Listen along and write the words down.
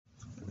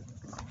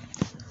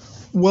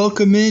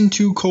Welcome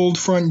into Cold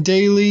Front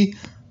Daily.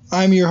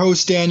 I'm your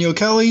host, Daniel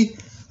Kelly.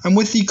 I'm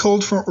with the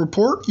Cold Front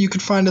Report. You can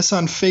find us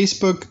on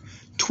Facebook,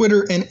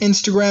 Twitter, and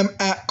Instagram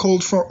at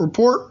Cold Front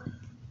Report,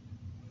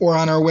 or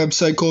on our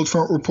website,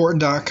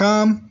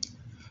 coldfrontreport.com.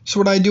 So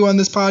what I do on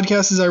this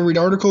podcast is I read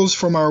articles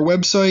from our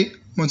website.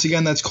 Once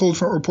again, that's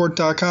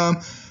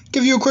coldfrontreport.com.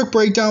 Give you a quick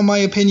breakdown, my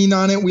opinion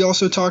on it. We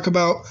also talk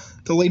about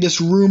the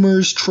latest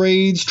rumors,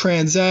 trades,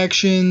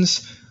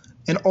 transactions,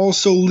 and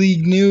also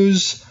league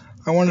news.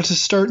 I wanted to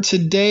start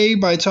today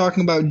by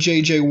talking about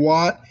J.J.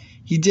 Watt.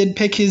 He did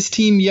pick his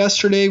team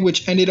yesterday,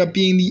 which ended up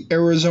being the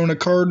Arizona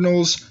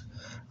Cardinals,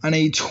 on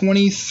a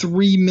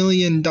 $23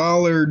 million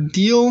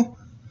deal,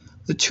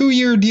 a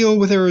 2-year deal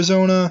with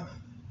Arizona.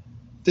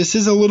 This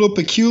is a little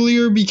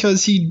peculiar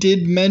because he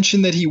did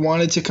mention that he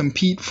wanted to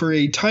compete for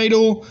a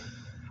title.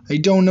 I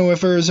don't know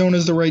if Arizona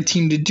is the right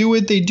team to do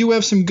it. They do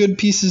have some good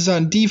pieces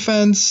on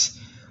defense,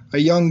 a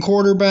young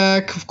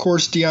quarterback. Of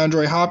course,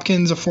 DeAndre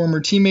Hopkins, a former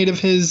teammate of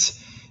his,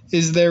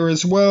 is there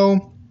as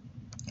well.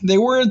 They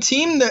were a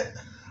team that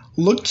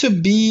looked to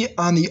be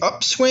on the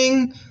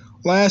upswing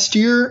last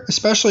year,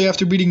 especially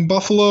after beating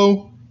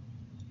Buffalo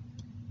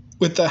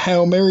with the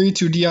Hail Mary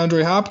to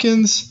DeAndre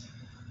Hopkins.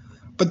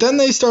 But then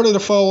they started to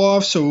fall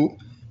off, so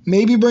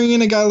maybe bringing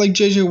in a guy like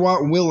J.J.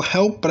 Watt will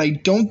help, but I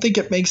don't think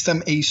it makes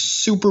them a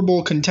Super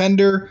Bowl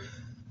contender.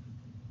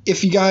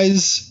 If you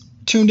guys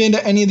tuned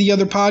into any of the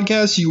other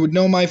podcasts, you would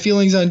know my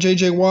feelings on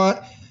J.J.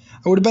 Watt.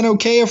 I would have been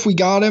okay if we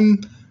got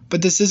him,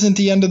 but this isn't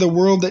the end of the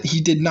world that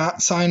he did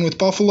not sign with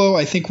Buffalo.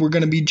 I think we're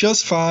going to be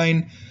just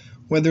fine,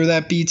 whether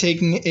that be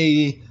taking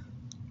a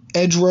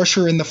edge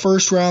rusher in the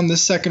first round, the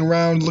second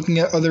round, looking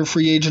at other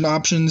free agent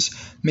options,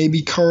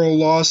 maybe Carl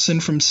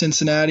Lawson from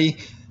Cincinnati.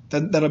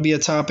 That'll be a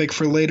topic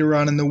for later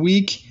on in the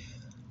week.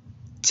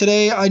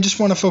 Today, I just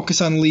want to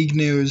focus on league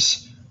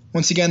news.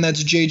 Once again,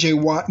 that's J.J.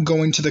 Watt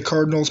going to the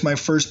Cardinals, my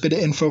first bit of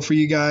info for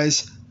you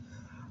guys.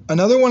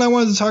 Another one I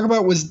wanted to talk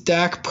about was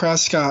Dak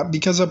Prescott,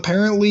 because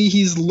apparently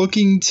he's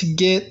looking to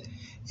get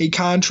a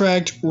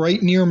contract right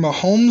near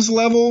Mahomes'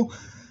 level,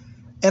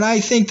 and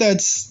I think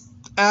that's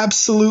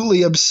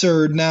absolutely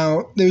absurd.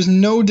 Now, there's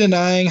no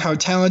denying how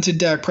talented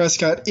Dak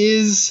Prescott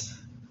is,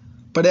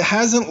 but it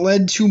hasn't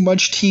led to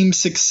much team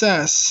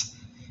success.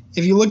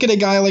 If you look at a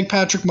guy like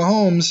Patrick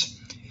Mahomes,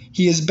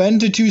 he has been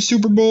to 2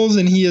 Super Bowls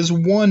and he has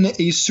won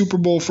a Super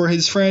Bowl for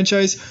his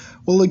franchise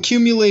while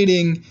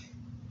accumulating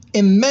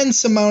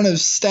immense amount of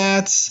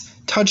stats,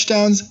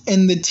 touchdowns,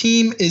 and the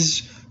team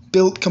is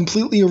built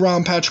completely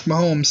around Patrick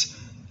Mahomes.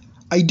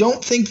 I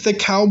don't think the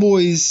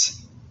Cowboys,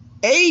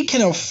 A,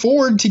 can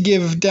afford to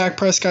give Dak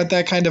Prescott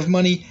that kind of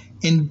money,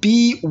 and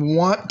B,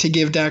 want to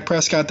give Dak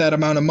Prescott that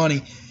amount of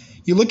money.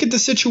 You look at the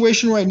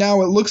situation right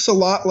now, it looks a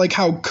lot like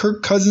how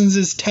Kirk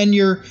Cousins'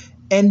 tenure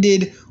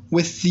ended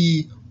with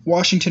the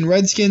Washington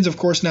Redskins, of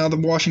course now the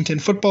Washington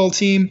football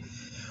team,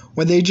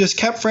 when they just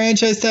kept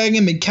franchise tagging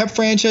him and kept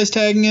franchise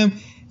tagging him,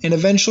 and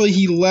eventually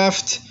he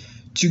left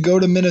to go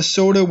to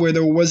Minnesota where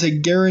there was a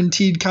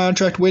guaranteed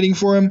contract waiting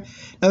for him.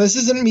 Now, this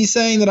isn't me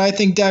saying that I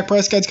think Dak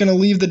Prescott's going to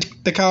leave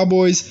the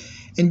Cowboys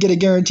and get a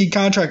guaranteed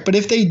contract, but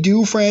if they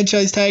do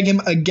franchise tag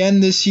him again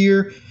this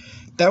year,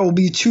 that will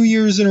be 2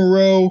 years in a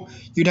row.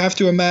 You'd have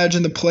to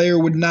imagine the player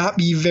would not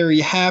be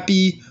very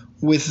happy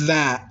with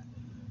that.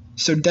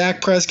 So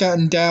Dak Prescott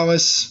in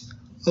Dallas,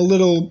 a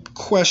little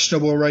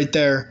questionable right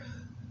there.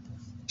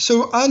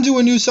 So on to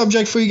a new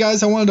subject for you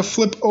guys. I wanted to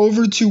flip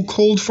over to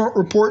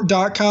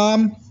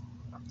coldfrontreport.com,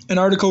 an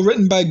article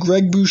written by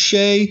Greg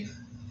Boucher.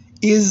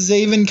 Is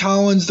Zaven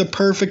Collins the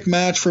perfect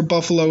match for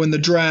Buffalo in the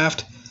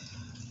draft?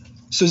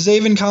 So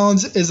Zaven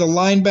Collins is a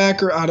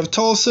linebacker out of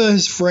Tulsa.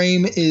 His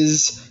frame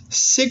is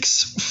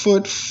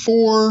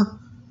 6'4",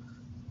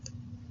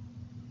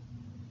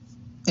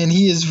 and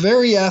he is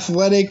very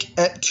athletic.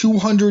 At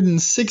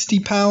 260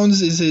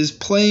 pounds is his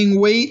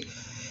playing weight.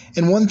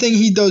 And one thing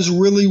he does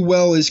really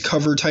well is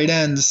cover tight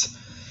ends.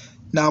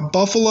 Now,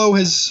 Buffalo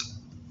has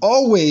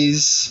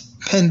always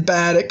been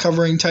bad at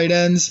covering tight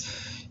ends.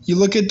 You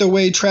look at the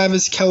way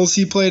Travis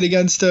Kelce played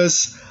against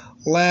us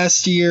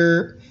last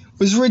year. It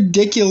was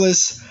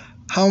ridiculous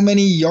how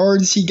many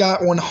yards he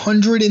got.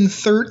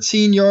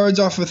 113 yards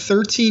off of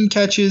 13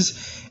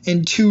 catches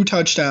and 2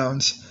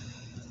 touchdowns.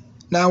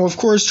 Now, of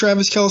course,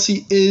 Travis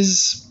Kelce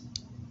is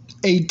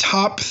a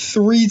top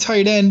 3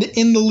 tight end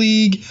in the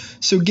league,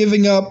 so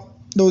giving up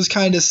those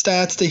kind of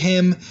stats to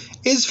him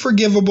is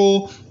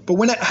forgivable, but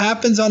when it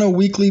happens on a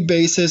weekly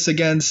basis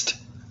against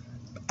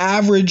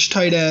average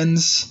tight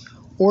ends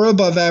or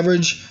above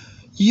average,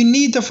 you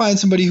need to find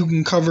somebody who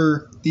can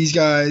cover these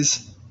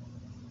guys.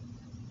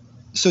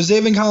 So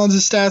Zaven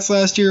Collins' stats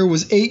last year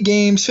was 8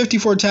 games,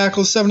 54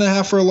 tackles,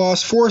 7.5 for a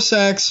loss, 4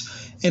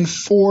 sacks, and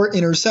 4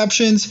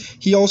 interceptions.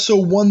 He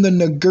also won the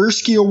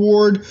Nagurski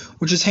Award,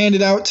 which is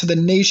handed out to the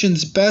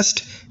nation's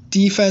best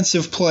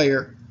defensive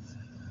player.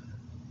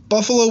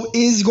 Buffalo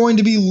is going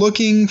to be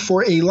looking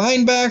for a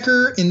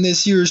linebacker in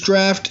this year's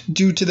draft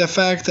due to the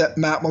fact that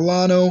Matt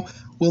Milano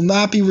will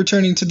not be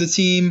returning to the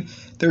team.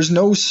 There's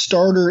no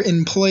starter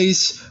in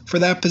place for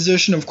that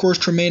position. Of course,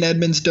 Tremaine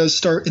Edmonds does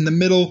start in the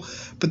middle,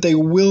 but they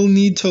will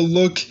need to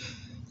look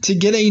to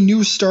get a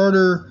new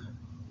starter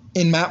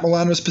in Matt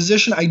Milano's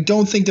position. I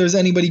don't think there's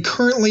anybody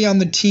currently on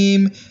the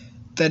team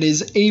that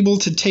is able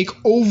to take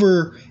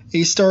over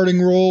a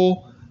starting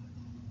role.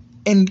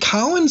 And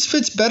Collins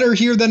fits better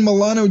here than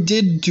Milano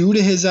did due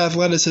to his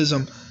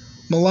athleticism.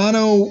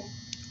 Milano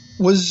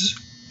was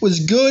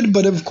good,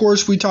 but of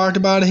course we talked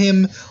about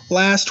him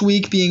last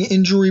week being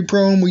injury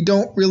prone. We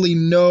don't really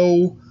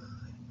know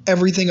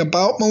everything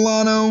about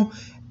Milano,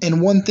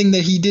 and one thing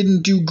that he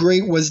didn't do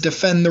great was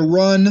defend the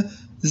run.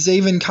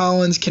 Zaven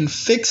Collins can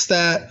fix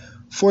that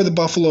for the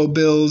Buffalo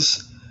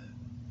Bills.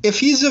 If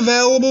he's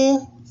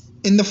available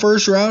in the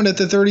first round at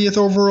the 30th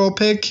overall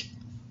pick,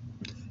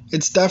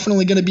 it's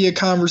definitely going to be a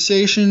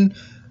conversation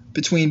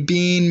between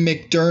Bean,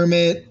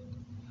 McDermott,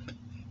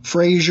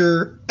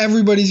 Frazier.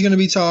 Everybody's going to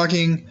be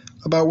talking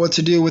about what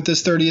to do with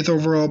this 30th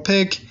overall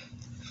pick.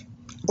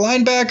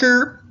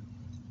 Linebacker,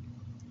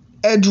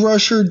 edge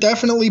rusher,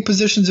 definitely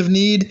positions of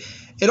need.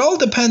 It all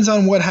depends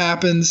on what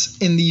happens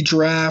in the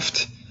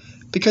draft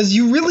because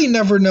you really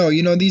never know.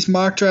 You know, these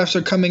mock drafts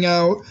are coming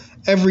out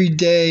every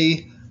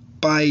day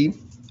by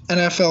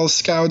NFL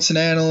scouts and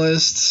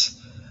analysts.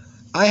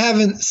 I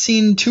haven't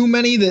seen too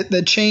many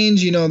that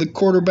change. You know, the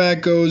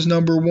quarterback goes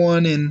number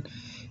one in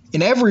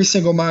every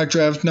single mock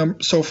draft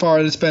so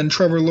far. It's been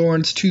Trevor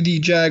Lawrence to the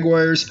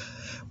Jaguars.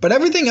 But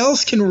everything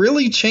else can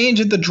really change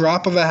at the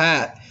drop of a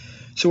hat.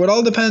 So it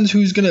all depends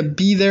who's going to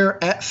be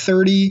there at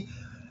 30.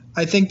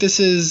 I think this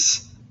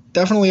is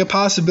definitely a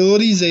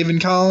possibility. Zaven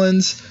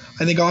Collins.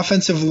 I think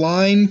offensive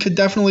line could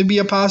definitely be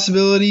a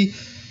possibility.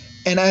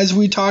 And as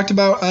we talked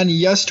about on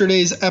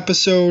yesterday's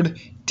episode,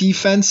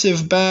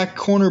 defensive back,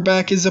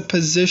 cornerback is a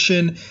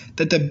position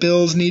that the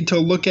Bills need to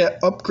look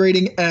at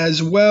upgrading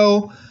as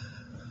well.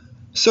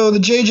 So the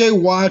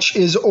JJ watch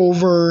is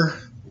over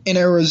in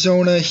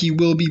Arizona. He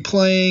will be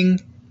playing.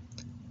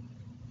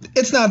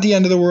 It's not the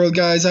end of the world,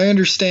 guys. I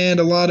understand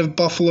a lot of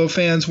Buffalo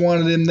fans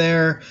wanted him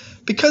there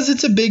because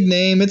it's a big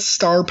name. It's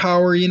star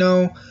power, you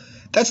know.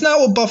 That's not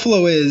what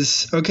Buffalo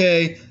is,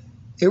 okay?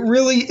 It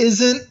really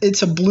isn't.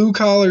 It's a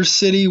blue-collar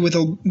city with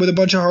a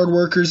bunch of hard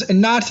workers. And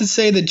not to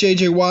say that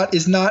J.J. Watt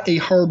is not a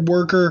hard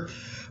worker,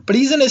 but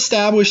he's an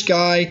established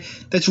guy.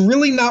 That's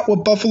really not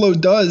what Buffalo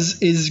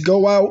does, is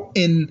go out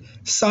and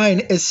sign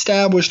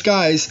established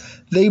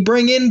guys. They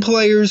bring in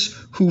players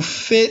who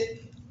fit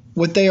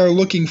what they are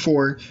looking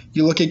for.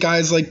 You look at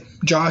guys like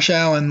Josh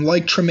Allen,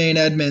 like Tremaine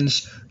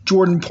Edmonds,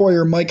 Jordan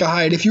Poyer, Micah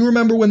Hyde. If you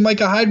remember when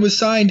Micah Hyde was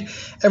signed,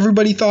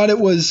 everybody thought it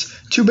was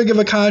too big of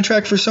a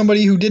contract for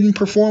somebody who didn't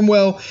perform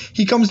well.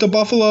 He comes to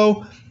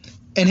Buffalo,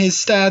 and his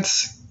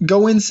stats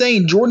go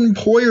insane. Jordan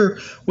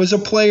Poyer was a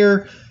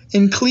player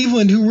in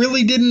Cleveland who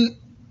really didn't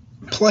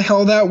play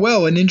all that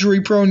well, an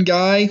injury-prone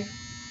guy.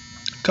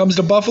 Comes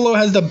to Buffalo,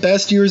 has the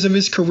best years of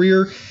his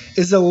career,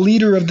 is a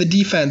leader of the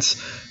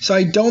defense. So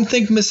I don't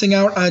think missing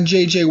out on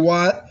J.J.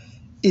 Watt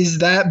is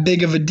that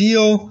big of a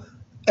deal.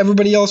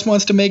 Everybody else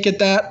wants to make it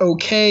that.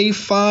 Okay,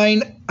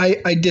 fine.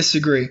 I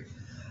disagree.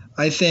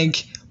 I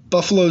think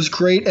Buffalo's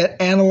great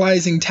at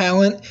analyzing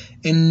talent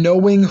and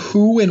knowing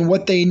who and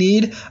what they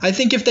need. I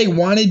think if they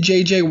wanted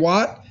J.J.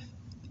 Watt,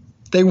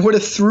 they would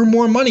have threw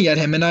more money at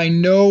him. And I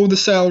know the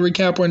salary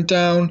cap went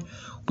down.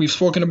 We've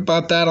spoken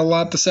about that a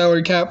lot. The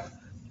salary cap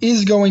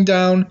is going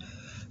down.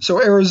 So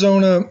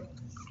Arizona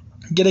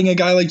getting a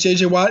guy like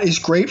J.J. Watt is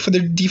great for the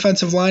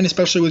defensive line,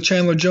 especially with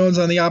Chandler Jones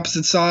on the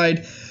opposite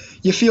side.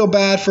 You feel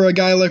bad for a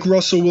guy like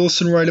Russell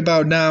Wilson right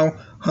about now,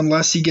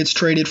 unless he gets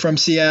traded from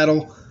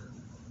Seattle.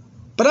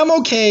 But I'm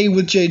okay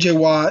with J.J.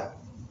 Watt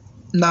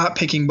not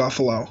picking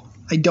Buffalo.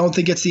 I don't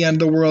think it's the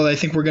end of the world. I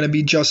think we're going to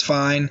be just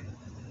fine.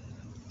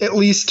 At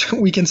least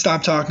we can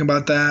stop talking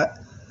about that.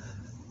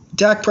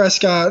 Dak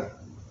Prescott,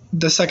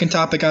 the second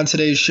topic on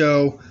today's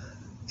show.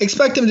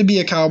 Expect him to be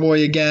a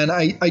Cowboy again.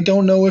 I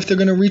don't know if they're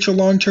going to reach a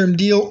long-term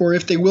deal or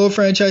if they will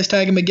franchise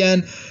tag him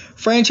again.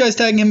 Franchise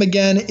tagging him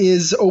again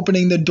is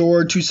opening the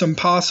door to some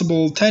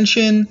possible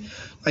tension.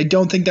 I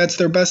don't think that's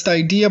their best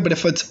idea, but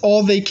if it's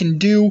all they can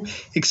do,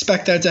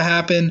 expect that to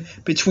happen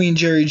between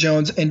Jerry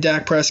Jones and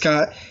Dak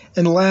Prescott.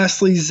 And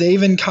lastly,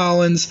 Zaven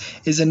Collins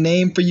is a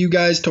name for you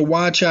guys to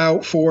watch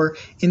out for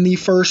in the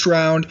first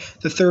round,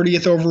 the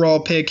 30th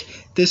overall pick.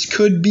 This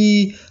could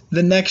be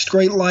the next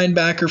great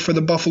linebacker for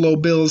the Buffalo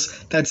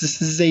Bills. That's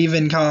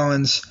Zaven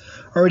Collins.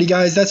 Alrighty,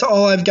 guys, that's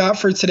all I've got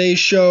for today's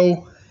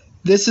show.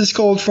 This is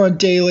Cold Front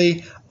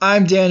Daily.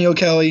 I'm Daniel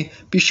Kelly.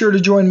 Be sure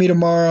to join me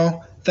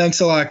tomorrow. Thanks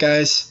a lot,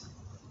 guys.